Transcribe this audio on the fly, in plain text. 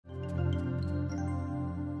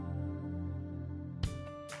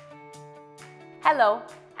Hello,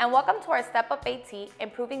 and welcome to our Step Up AT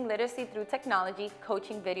Improving Literacy Through Technology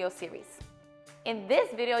coaching video series. In this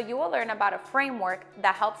video, you will learn about a framework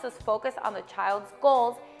that helps us focus on the child's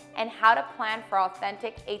goals and how to plan for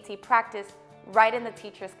authentic AT practice right in the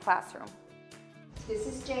teacher's classroom. This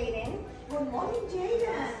is Jaden. Good morning,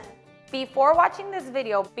 Jaden. Before watching this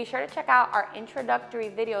video, be sure to check out our introductory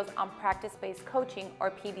videos on practice-based coaching, or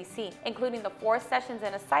PBC, including the 4 sessions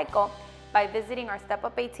in a cycle, by visiting our Step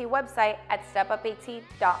Up AT website at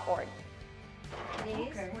stepupat.org.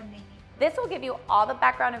 This will give you all the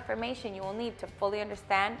background information you will need to fully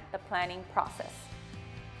understand the planning process.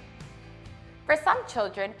 For some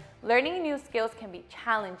children, learning new skills can be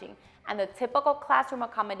challenging, and the typical classroom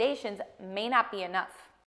accommodations may not be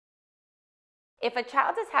enough. If a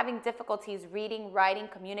child is having difficulties reading, writing,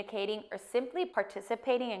 communicating, or simply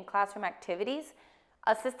participating in classroom activities,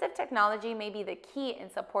 assistive technology may be the key in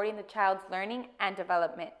supporting the child's learning and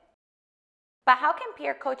development. But how can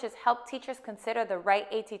peer coaches help teachers consider the right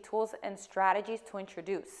AT tools and strategies to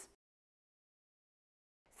introduce?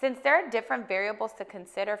 Since there are different variables to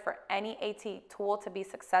consider for any AT tool to be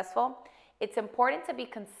successful, it's important to be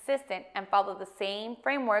consistent and follow the same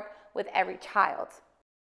framework with every child.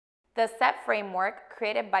 The SET framework,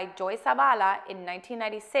 created by Joy Zavala in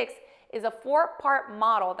 1996, is a 4-part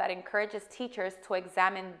model that encourages teachers to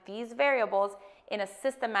examine these variables in a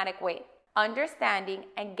systematic way, understanding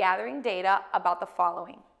and gathering data about the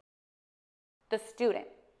following. The student.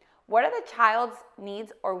 What are the child's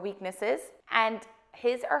needs or weaknesses and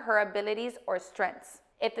his or her abilities or strengths?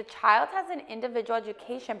 If the child has an individual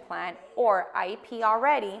education plan or IEP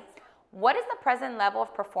already, what is the present level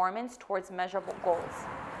of performance towards measurable goals?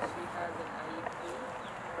 She has an IEP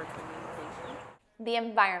for communication. The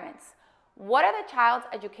environments. What are the child's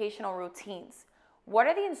educational routines? What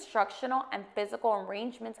are the instructional and physical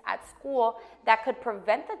arrangements at school that could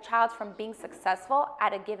prevent the child from being successful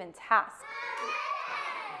at a given task?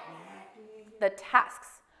 The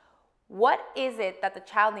tasks. What is it that the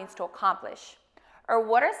child needs to accomplish? Or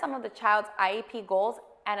what are some of the child's IEP goals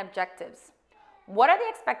and objectives? What are the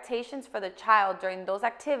expectations for the child during those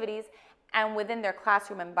activities and within their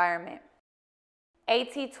classroom environment?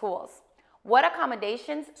 AT tools. What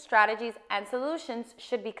accommodations, strategies, and solutions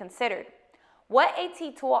should be considered? What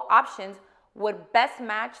AT tool options would best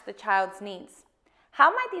match the child's needs? How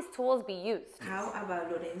might these tools be used? How about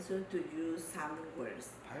Lorenzo to use sounding words?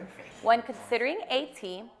 Perfect. When considering AT,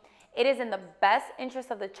 it is in the best interest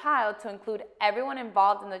of the child to include everyone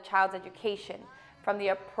involved in the child's education, from the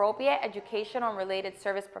appropriate educational and related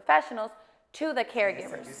service professionals to the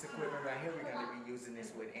caregivers. This equipment right here, we're going to be using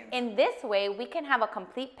this with In this way, we can have a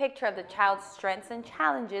complete picture of the child's strengths and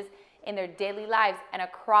challenges in their daily lives and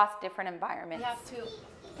across different environments. You have to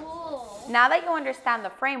pull. Now that you understand the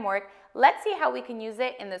framework, let's see how we can use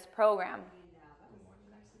it in this program.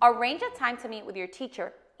 Arrange a time to meet with your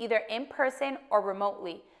teacher, either in person or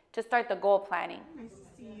remotely, to start the goal planning. Nice to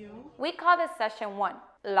see you. We call this session 1.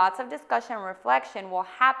 Lots of discussion and reflection will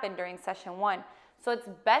happen during session 1, so it's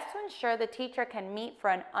best to ensure the teacher can meet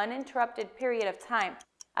for an uninterrupted period of time,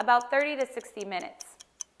 about 30 to 60 minutes.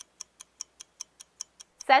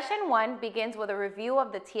 Session 1 begins with a review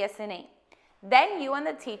of the TSNA. Then you and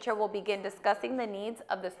the teacher will begin discussing the needs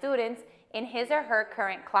of the students in his or her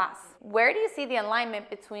current class. Where do you see the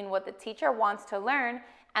alignment between what the teacher wants to learn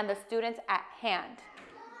and the students at hand?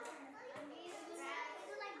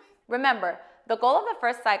 Remember, the goal of the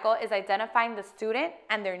first cycle is identifying the student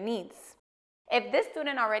and their needs. If this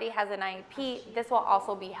student already has an IEP, this will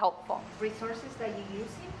also be helpful. Resources that you're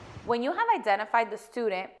using? When you have identified the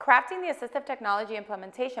student, crafting the Assistive Technology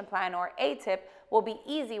Implementation Plan, or ATIP, will be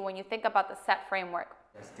easy when you think about the SET framework.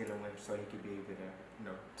 That's dealing with so you can be able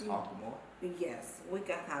to, talk more. Yes, we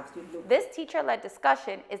can have to look. This teacher-led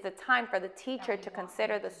discussion is the time for the teacher to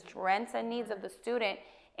consider the strengths and needs of the student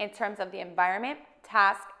in terms of the environment,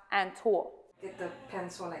 task, and tool. Get the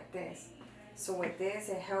pencil like this. So with this,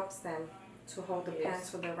 it helps them to hold the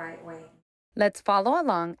pencil the right way. Let's follow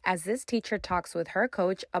along as this teacher talks with her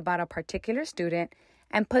coach about a particular student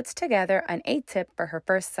and puts together an ATIP for her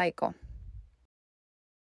first cycle.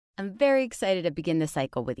 I'm very excited to begin the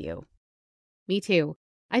cycle with you. Me too.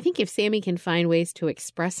 I think if Sammy can find ways to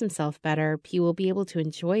express himself better, he will be able to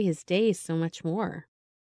enjoy his days so much more.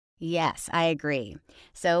 Yes, I agree.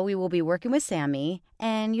 So we will be working with Sammy,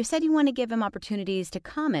 and you said you want to give him opportunities to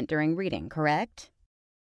comment during reading, correct?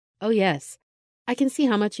 Oh, yes. I can see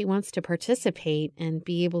how much he wants to participate and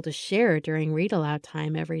be able to share during read-aloud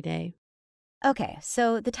time every day. Okay,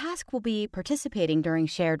 so the task will be participating during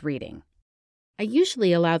shared reading. I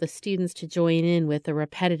usually allow the students to join in with a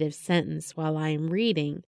repetitive sentence while I am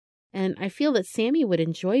reading, And I feel that Sammy would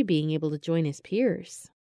enjoy being able to join his peers.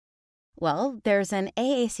 Well, there's an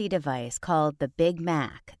AAC device called the Big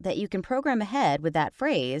Mac that you can program ahead with that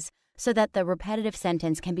phrase so that the repetitive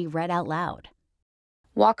sentence can be read out loud.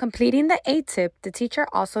 While completing the ATIP, the teacher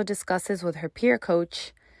also discusses with her peer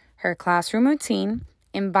coach her classroom routine,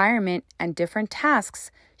 environment, and different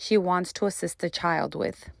tasks she wants to assist the child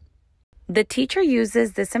with. The teacher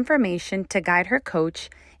uses this information to guide her coach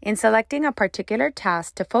in selecting a particular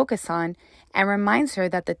task to focus on and reminds her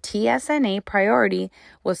that the TSNA priority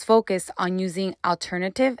was focused on using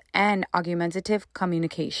alternative and augmentative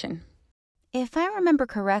communication. If I remember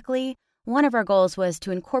correctly, one of our goals was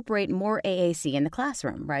to incorporate more AAC in the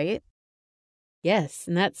classroom, right? Yes,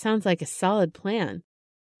 and that sounds like a solid plan.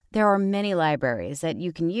 There are many libraries that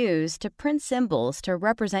you can use to print symbols to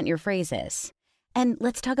represent your phrases. And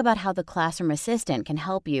let's talk about how the classroom assistant can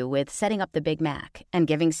help you with setting up the Big Mac and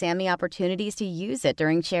giving Sammy opportunities to use it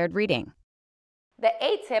during shared reading. The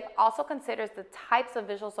ATIP also considers the types of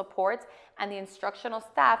visual supports and the instructional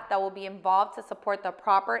staff that will be involved to support the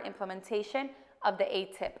proper implementation of the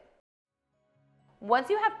ATIP. Once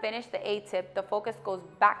you have finished the ATIP, the focus goes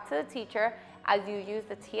back to the teacher as you use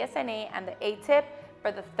the TSNA and the ATIP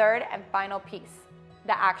for the third and final piece,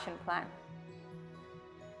 the action plan.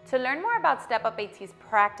 To learn more about Step Up AT's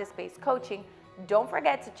practice-based coaching, don't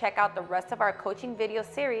forget to check out the rest of our coaching video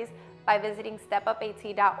series by visiting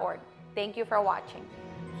stepupat.org. Thank you for watching.